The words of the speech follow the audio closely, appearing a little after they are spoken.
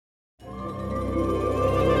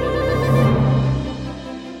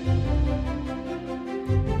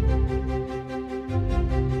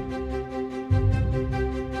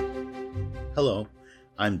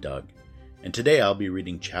I'm Doug, and today I'll be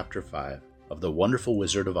reading Chapter 5 of The Wonderful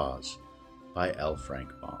Wizard of Oz by L.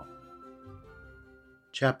 Frank Baum.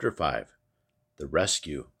 Chapter 5 The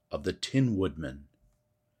Rescue of the Tin Woodman.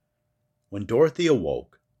 When Dorothy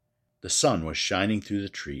awoke, the sun was shining through the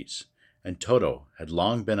trees, and Toto had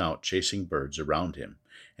long been out chasing birds around him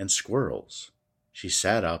and squirrels. She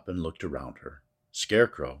sat up and looked around her,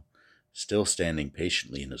 Scarecrow still standing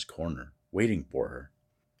patiently in his corner, waiting for her.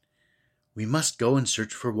 "We must go and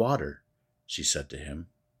search for water," she said to him.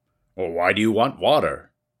 "Well, why do you want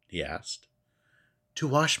water?" he asked. "To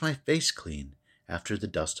wash my face clean after the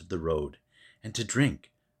dust of the road, and to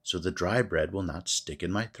drink so the dry bread will not stick in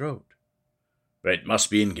my throat." "It must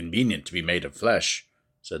be inconvenient to be made of flesh,"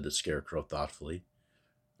 said the Scarecrow thoughtfully.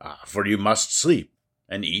 "For you must sleep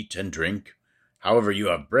and eat and drink. However, you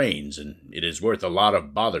have brains, and it is worth a lot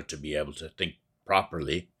of bother to be able to think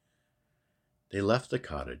properly." They left the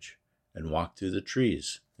cottage and walked through the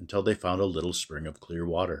trees until they found a little spring of clear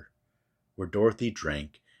water, where Dorothy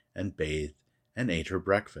drank and bathed and ate her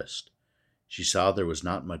breakfast. She saw there was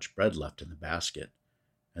not much bread left in the basket,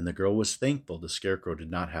 and the girl was thankful the Scarecrow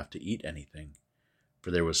did not have to eat anything,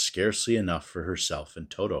 for there was scarcely enough for herself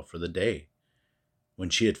and Toto for the day. When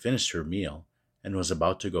she had finished her meal and was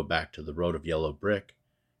about to go back to the road of yellow brick,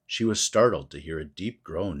 she was startled to hear a deep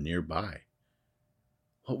groan nearby.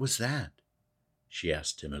 "What was that?" she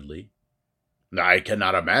asked timidly. "I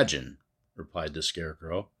cannot imagine," replied the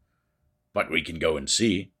Scarecrow, "but we can go and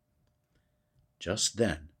see." Just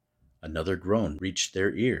then, another groan reached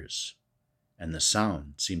their ears, and the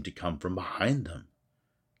sound seemed to come from behind them.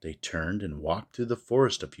 They turned and walked through the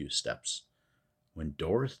forest a few steps, when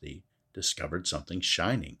Dorothy discovered something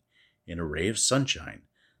shining in a ray of sunshine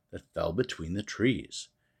that fell between the trees.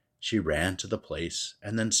 She ran to the place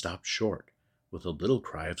and then stopped short with a little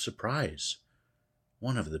cry of surprise.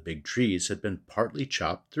 One of the big trees had been partly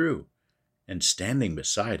chopped through, and standing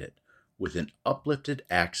beside it, with an uplifted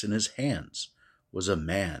axe in his hands, was a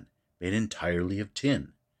man made entirely of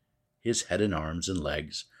tin. His head and arms and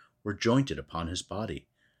legs were jointed upon his body,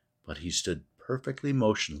 but he stood perfectly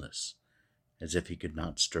motionless, as if he could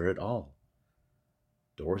not stir at all.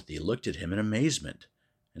 Dorothy looked at him in amazement,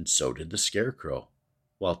 and so did the Scarecrow,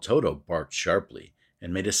 while Toto barked sharply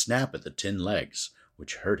and made a snap at the tin legs,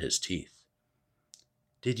 which hurt his teeth.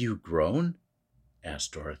 "Did you groan?"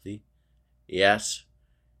 asked Dorothy. "Yes,"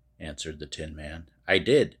 answered the Tin Man. "I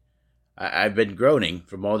did. I've been groaning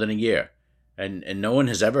for more than a year, and no one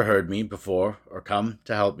has ever heard me before or come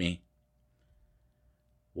to help me."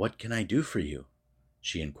 "What can I do for you?"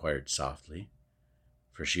 she inquired softly,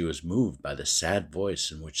 for she was moved by the sad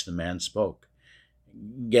voice in which the man spoke.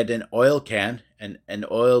 "Get an oil can and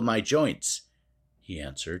oil my joints," he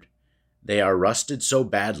answered. "They are rusted so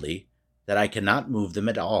badly that I cannot move them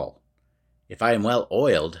at all. If I am well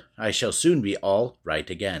oiled, I shall soon be all right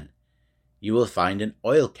again. You will find an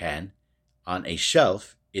oil can on a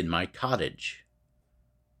shelf in my cottage."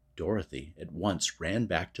 Dorothy at once ran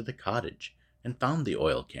back to the cottage and found the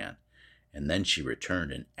oil can, and then she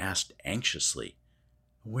returned and asked anxiously,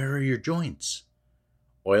 "Where are your joints?"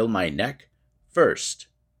 "Oil my neck first,"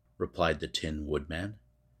 replied the Tin Woodman.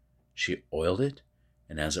 She oiled it,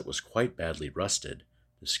 and as it was quite badly rusted,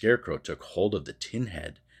 the Scarecrow took hold of the tin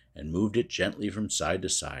head and moved it gently from side to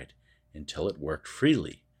side until it worked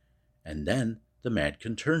freely, and then the man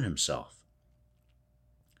could turn himself.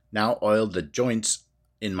 "Now oil the joints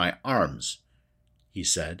in my arms," he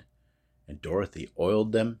said, and Dorothy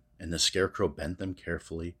oiled them, and the Scarecrow bent them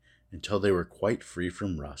carefully until they were quite free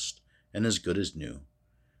from rust and as good as new.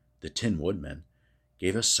 The Tin Woodman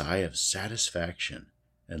gave a sigh of satisfaction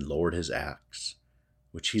and lowered his axe,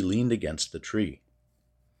 which he leaned against the tree.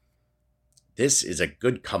 "This is a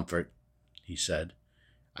good comfort," he said.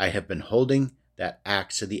 "I have been holding that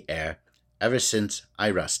axe in the air ever since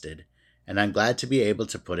I rusted, and I'm glad to be able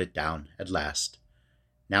to put it down at last.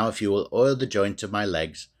 Now if you will oil the joints of my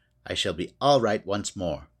legs, I shall be all right once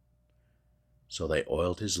more." So they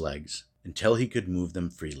oiled his legs until he could move them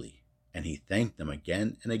freely, and he thanked them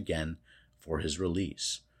again and again for his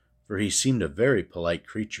release, for he seemed a very polite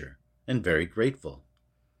creature and very grateful.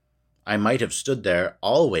 "I might have stood there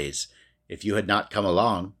always if you had not come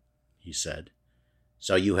along," he said.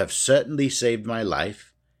 "So you have certainly saved my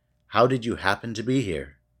life. How did you happen to be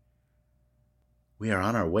here?" "We are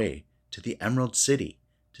on our way to the Emerald City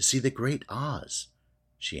to see the great Oz,"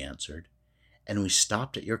 she answered, "and we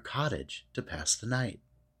stopped at your cottage to pass the night."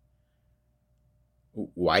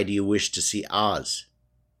 "Why do you wish to see Oz?"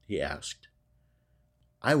 he asked.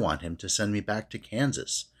 "I want him to send me back to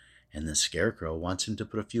Kansas, and the Scarecrow wants him to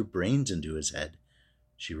put a few brains into his head,"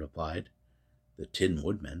 she replied. The Tin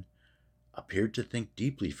Woodman appeared to think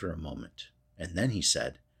deeply for a moment, and then he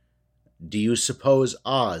said, "Do you suppose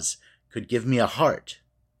Oz could give me a heart?"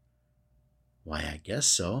 "Why, I guess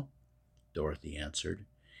so," Dorothy answered.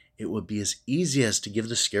 "It would be as easy as to give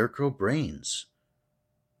the Scarecrow brains."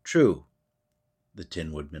 "True," the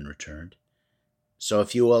Tin Woodman returned. "So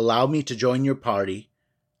if you will allow me to join your party,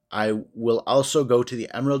 I will also go to the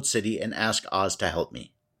Emerald City and ask Oz to help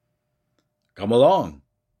me." "Come along,"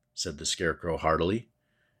 said the Scarecrow heartily,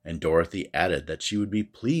 and Dorothy added that she would be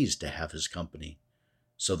pleased to have his company.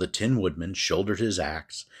 So the Tin Woodman shouldered his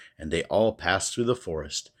axe, and they all passed through the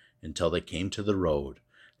forest until they came to the road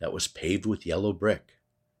that was paved with yellow brick.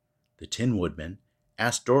 The Tin Woodman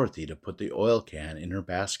asked Dorothy to put the oil can in her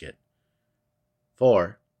basket.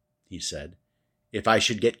 "For," he said, "if I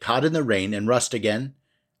should get caught in the rain and rust again,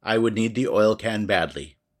 I would need the oil can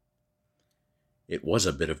badly." It was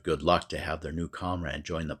a bit of good luck to have their new comrade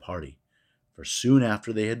join the party, for soon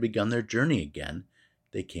after they had begun their journey again,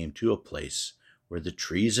 they came to a place where the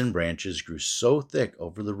trees and branches grew so thick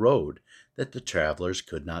over the road that the travelers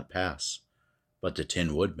could not pass. But the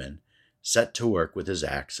Tin Woodman set to work with his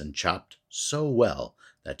axe and chopped so well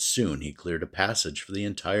that soon he cleared a passage for the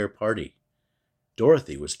entire party.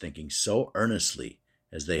 Dorothy was thinking so earnestly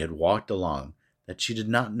as they had walked along that she did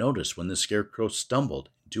not notice when the Scarecrow stumbled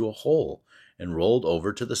into a hole and rolled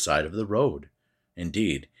over to the side of the road.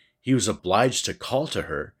 Indeed, he was obliged to call to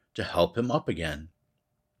her to help him up again.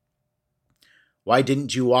 "Why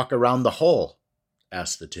didn't you walk around the hole?"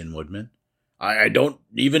 asked the Tin Woodman. I don't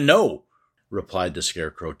even know," replied the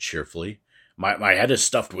Scarecrow cheerfully. My head is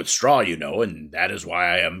stuffed with straw, you know, and that is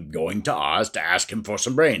why I am going to Oz to ask him for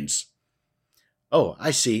some brains." "Oh,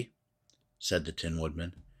 I see," said the Tin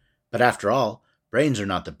Woodman. "But after all, brains are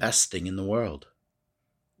not the best thing in the world."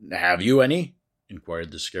 "Have you any?"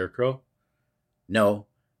 inquired the Scarecrow. "No,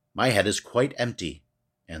 my head is quite empty,"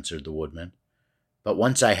 answered the Woodman. "But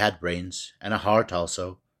once I had brains, and a heart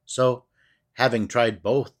also, so, having tried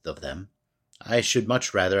both of them, I should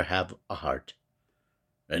much rather have a heart."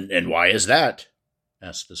 And why is that?"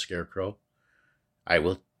 asked the Scarecrow. "I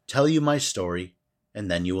will tell you my story, and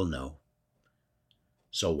then you will know."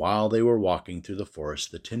 So while they were walking through the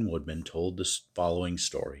forest, the Tin Woodman told the following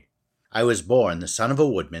story. "I was born the son of a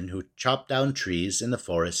woodman who chopped down trees in the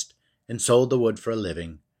forest and sold the wood for a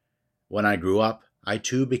living. When I grew up, I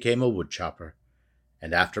too became a woodchopper,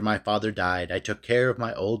 and after my father died, I took care of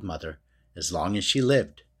my old mother as long as she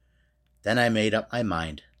lived. Then I made up my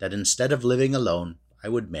mind that instead of living alone, I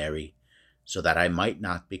would marry, so that I might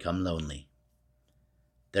not become lonely.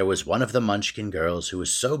 There was one of the Munchkin girls who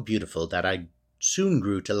was so beautiful that I soon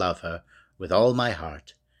grew to love her with all my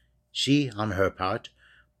heart. She, on her part,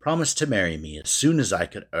 promised to marry me as soon as I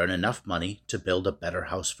could earn enough money to build a better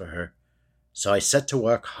house for her. So I set to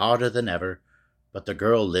work harder than ever, but the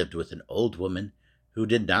girl lived with an old woman who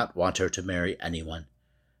did not want her to marry anyone.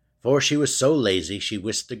 For she was so lazy she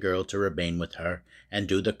wished the girl to remain with her and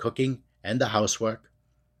do the cooking and the housework.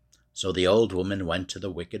 So the old woman went to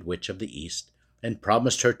the Wicked Witch of the East and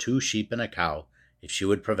promised her 2 sheep and a cow if she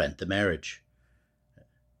would prevent the marriage.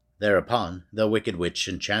 Thereupon the Wicked Witch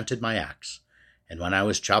enchanted my axe, and when I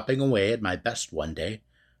was chopping away at my best one day,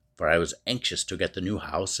 for I was anxious to get the new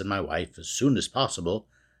house and my wife as soon as possible,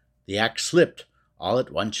 the axe slipped all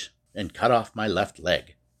at once and cut off my left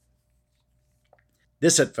leg.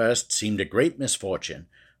 This at first seemed a great misfortune,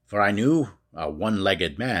 for I knew a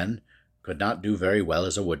one-legged man could not do very well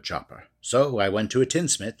as a woodchopper. So I went to a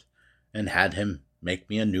tinsmith and had him make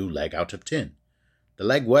me a new leg out of tin. The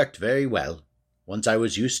leg worked very well, once I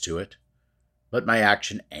was used to it. But my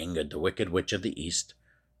action angered the Wicked Witch of the East,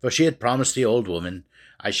 for she had promised the old woman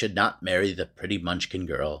I should not marry the pretty Munchkin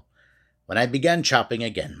girl. When I began chopping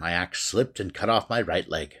again, my axe slipped and cut off my right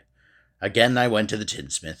leg. Again I went to the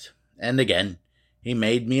tinsmith, and again he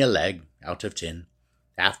made me a leg out of tin.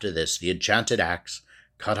 After this, the enchanted axe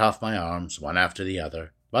cut off my arms one after the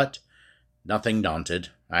other, but, nothing daunted,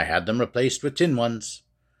 I had them replaced with tin ones.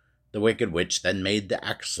 The Wicked Witch then made the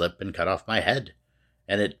axe slip and cut off my head,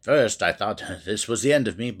 and at first I thought this was the end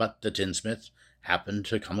of me, but the tinsmith happened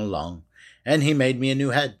to come along, and he made me a new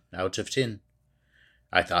head out of tin.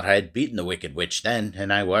 I thought I had beaten the Wicked Witch then,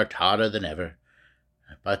 and I worked harder than ever.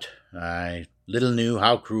 But I little knew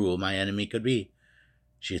how cruel my enemy could be.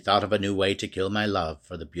 She thought of a new way to kill my love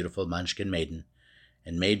for the beautiful Munchkin maiden,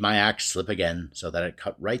 and made my axe slip again so that it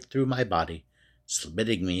cut right through my body,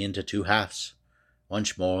 splitting me into 2 halves.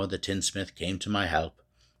 Once more the tinsmith came to my help,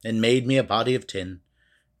 and made me a body of tin,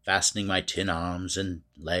 fastening my tin arms and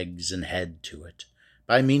legs and head to it,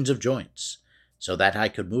 by means of joints, so that I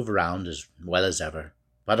could move around as well as ever.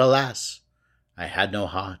 But alas, I had no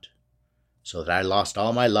heart. so that I lost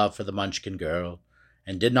all my love for the Munchkin girl,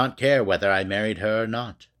 and did not care whether I married her or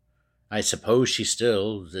not. I suppose she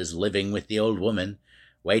still is living with the old woman,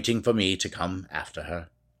 waiting for me to come after her.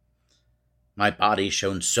 My body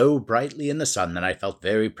shone so brightly in the sun that I felt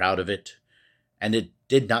very proud of it, and it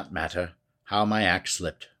did not matter how my axe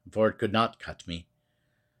slipped, for it could not cut me.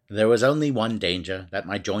 There was only one danger, that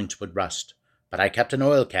my joints would rust, but I kept an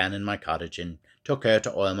oil can in my cottage and took care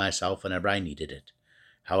to oil myself whenever I needed it.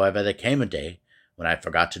 However, there came a day when I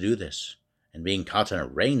forgot to do this, and being caught in a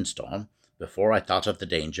rainstorm, before I thought of the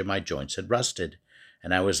danger, my joints had rusted,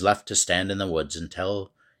 and I was left to stand in the woods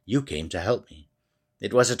until you came to help me.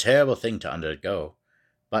 It was a terrible thing to undergo,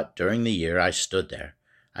 but during the year I stood there,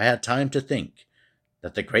 I had time to think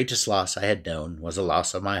that the greatest loss I had known was a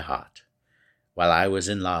loss of my heart. While I was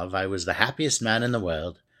in love, I was the happiest man in the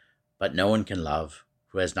world, but no one can love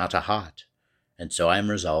who has not a heart, and so I am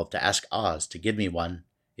resolved to ask Oz to give me one.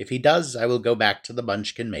 If he does, I will go back to the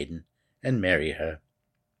Munchkin maiden and marry her.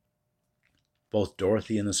 Both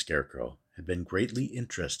Dorothy and the Scarecrow had been greatly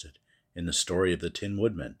interested in the story of the Tin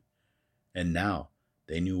Woodman, and now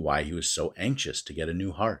they knew why he was so anxious to get a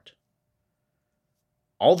new heart.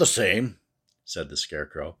 "All the same," said the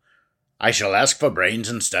Scarecrow, "I shall ask for brains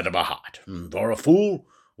instead of a heart, for a fool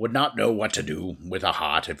would not know what to do with a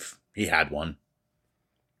heart if he had one."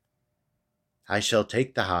 "I shall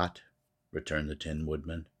take the heart," returned the Tin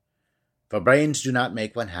Woodman, "for brains do not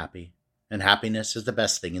make one happy, and happiness is the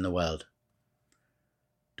best thing in the world."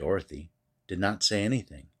 Dorothy did not say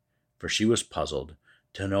anything, for she was puzzled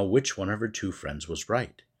to know which one of her two friends was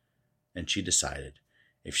right, and she decided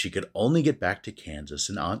if she could only get back to Kansas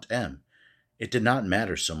and Aunt Em, it did not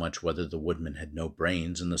matter so much whether the Woodman had no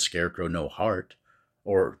brains and the Scarecrow no heart,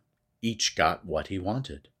 or each got what he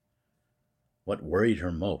wanted. What worried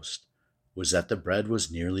her most was that the bread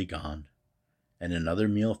was nearly gone, and another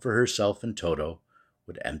meal for herself and Toto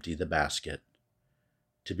would empty the basket.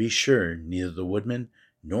 To be sure, neither the Woodman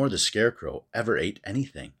nor the Scarecrow ever ate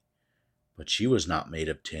anything, but she was not made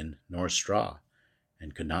of tin nor straw,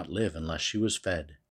 and could not live unless she was fed.